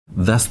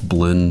This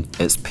balloon,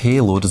 its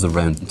payload is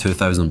around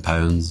 2,000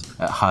 pounds.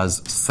 It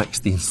has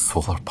 16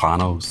 solar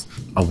panels.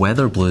 A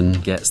weather balloon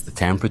gets the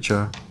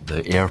temperature,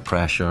 the air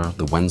pressure,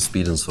 the wind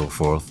speed and so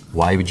forth.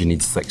 Why would you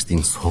need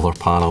 16 solar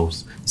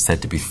panels? It's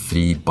said to be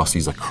 3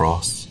 buses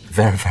across.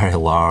 Very, very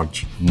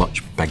large,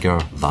 much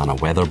bigger than a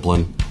weather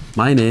balloon.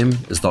 My name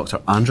is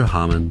Dr. Andrew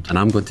Hammond, and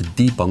I'm going to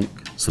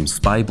debunk some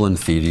spy balloon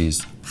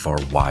theories for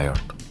Wired.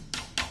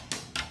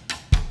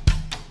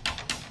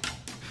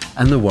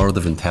 In the world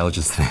of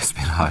intelligence and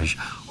espionage,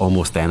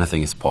 almost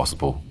anything is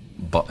possible,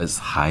 but it's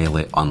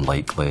highly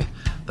unlikely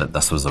that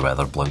this was a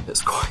weather balloon.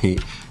 It's quite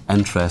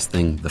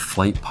interesting, the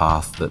flight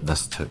path that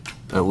this took.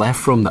 It left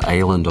from the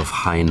island of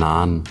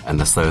Hainan in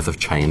the south of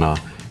China.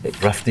 It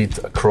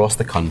drifted across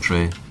the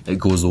country. It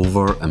goes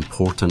over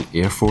important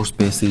Air Force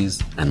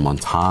bases in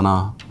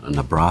Montana,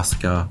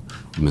 Nebraska,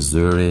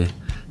 Missouri,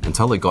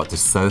 until it got to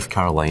South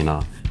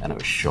Carolina and it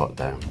was shot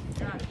down.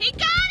 He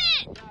got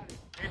it!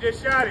 He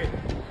just shot it.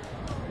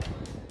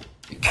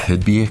 It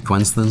could be a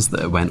coincidence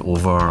that it went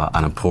over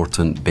an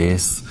important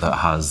base that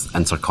has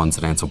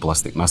intercontinental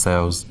ballistic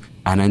missiles.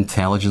 In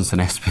intelligence and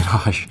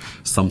espionage,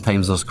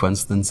 sometimes there's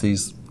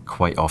coincidences,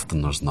 quite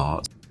often there's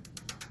not.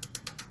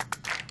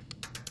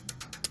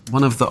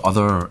 One of the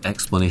other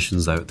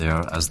explanations out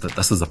there is that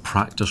this is a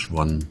practice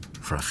run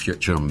for a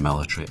future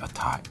military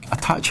attack.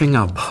 Attaching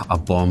a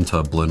bomb to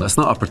a balloon, it's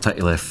not a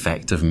particularly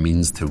effective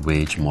means to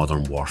wage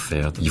modern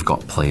warfare. You've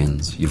got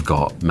planes, you've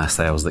got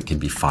missiles that can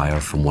be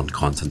fired from one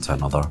continent to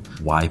another.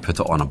 Why put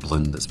it on a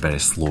balloon that's very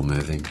slow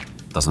moving?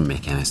 Doesn't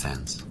make any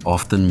sense.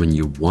 Often when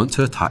you want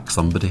to attack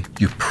somebody,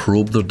 you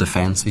probe their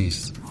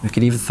defences. You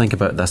can even think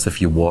about this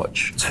if you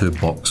watch two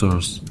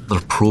boxers. They're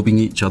probing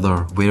each other.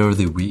 Where are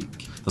they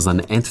weak? There's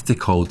an entity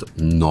called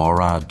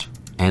NORAD,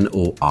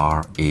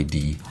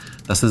 N-O-R-A-D.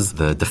 This is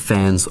the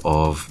defense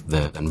of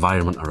the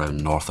environment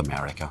around North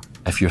America.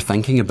 If you're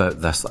thinking about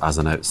this as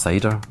an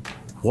outsider,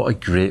 what a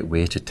great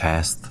way to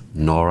test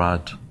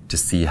NORAD, to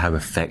see how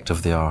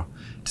effective they are,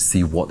 to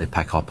see what they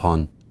pick up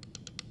on.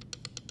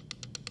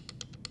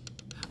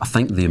 I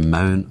think the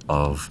amount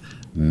of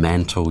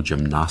mental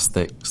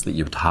gymnastics that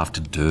you would have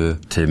to do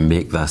to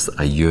make this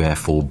a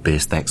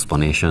UFO-based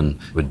explanation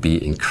would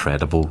be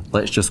incredible.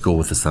 Let's just go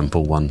with the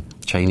simple one.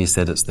 The Chinese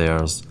said it's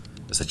theirs.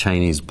 It's a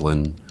Chinese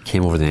balloon,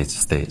 came over the United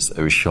States,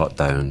 it was shot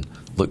down.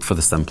 Look for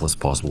the simplest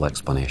possible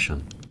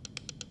explanation.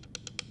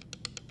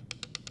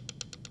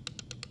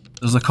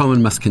 There's a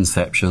common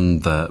misconception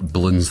that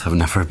balloons have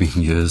never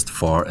been used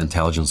for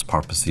intelligence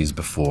purposes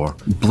before.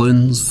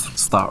 Balloons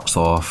starts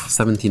off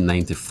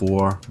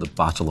 1794, the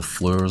Battle of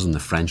Fleurs in the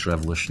French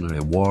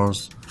Revolutionary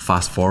Wars.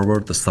 Fast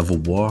forward, the Civil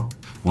War.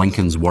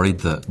 Lincoln's worried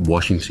that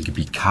Washington could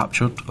be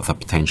captured with a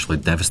potentially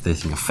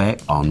devastating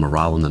effect on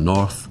morale in the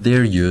North.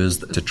 They're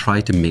used to try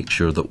to make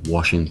sure that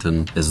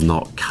Washington is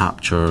not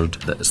captured,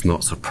 that it's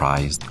not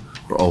surprised.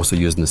 Were also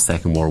used in the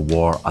Second World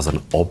War as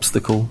an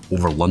obstacle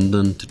over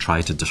London to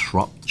try to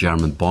disrupt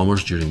German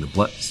bombers during the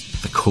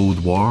Blitz. The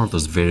Cold War,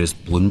 there's various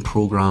balloon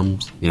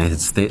programs. The United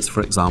States,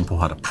 for example,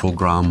 had a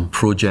program,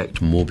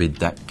 Project Moby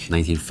Dick,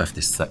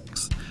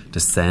 1956, to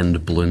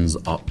send balloons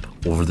up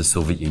over the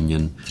Soviet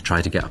Union to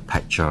try to get a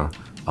picture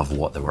of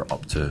what they were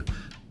up to.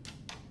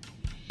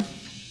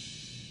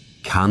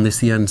 Can they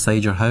see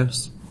inside your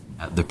house?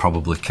 They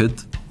probably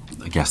could.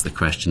 I guess the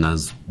question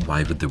is,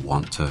 why would they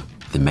want to?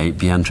 They might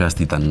be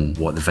interested in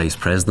what the Vice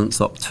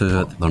President's up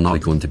to. They're not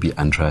going to be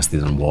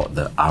interested in what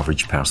the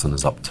average person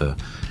is up to.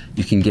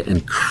 You can get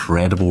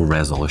incredible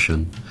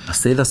resolution. I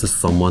say this as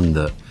someone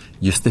that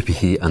used to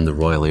be in the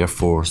Royal Air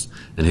Force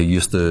and who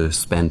used to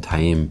spend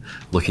time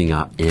looking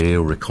at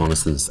aerial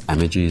reconnaissance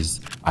images.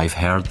 I've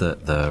heard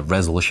that the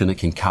resolution it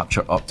can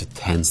capture up to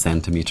 10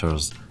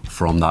 centimetres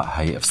from that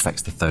height of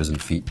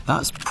 60,000 feet.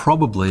 That's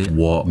probably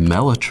what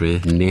military,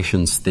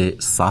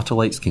 nation-state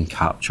satellites can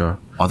capture.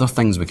 Other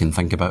things we can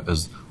think about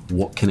is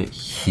what can it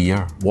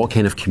hear? What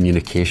kind of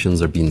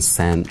communications are being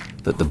sent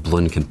that the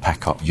balloon can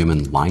pick up?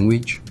 Human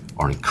language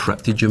or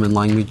encrypted human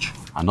language?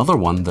 Another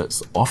one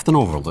that's often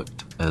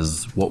overlooked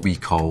is what we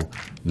call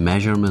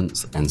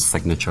measurements in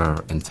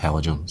signature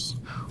intelligence.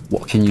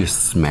 What can you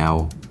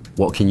smell?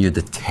 What can you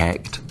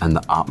detect in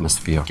the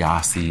atmosphere?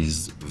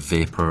 Gases,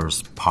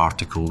 vapors,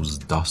 particles,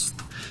 dust.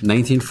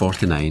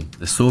 1949,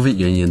 the Soviet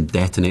Union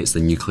detonates a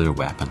nuclear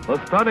weapon.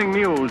 The stunning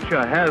news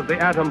has the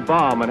atom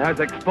bomb and has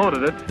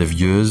exploded it. They've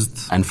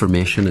used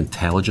information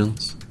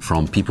intelligence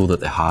from people that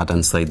they had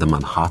inside the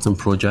Manhattan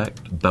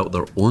Project, built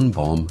their own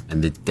bomb,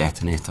 and they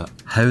detonate it.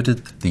 How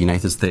did the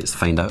United States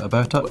find out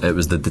about it? It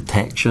was the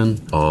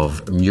detection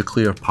of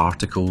nuclear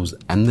particles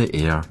in the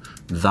air.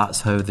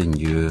 That's how they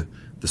knew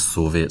the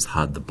Soviets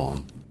had the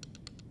bomb.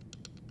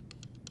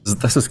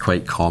 This is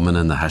quite common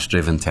in the history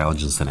of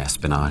intelligence and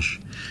espionage.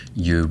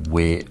 You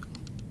wait,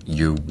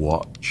 you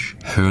watch.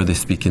 Who are they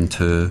speaking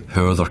to?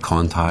 Who are their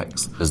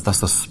contacts? Is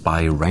this a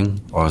spy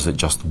ring or is it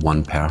just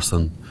one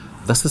person?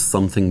 This is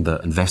something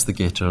that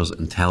investigators,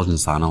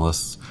 intelligence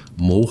analysts,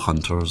 mole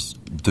hunters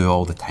do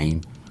all the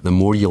time. The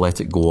more you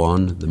let it go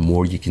on, the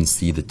more you can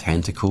see the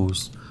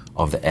tentacles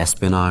of the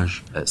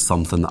espionage. It's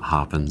something that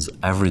happens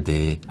every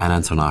day in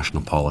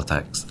international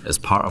politics. It's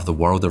part of the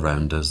world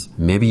around us.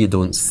 Maybe you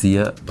don't see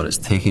it, but it's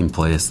taking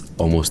place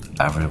almost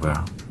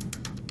everywhere.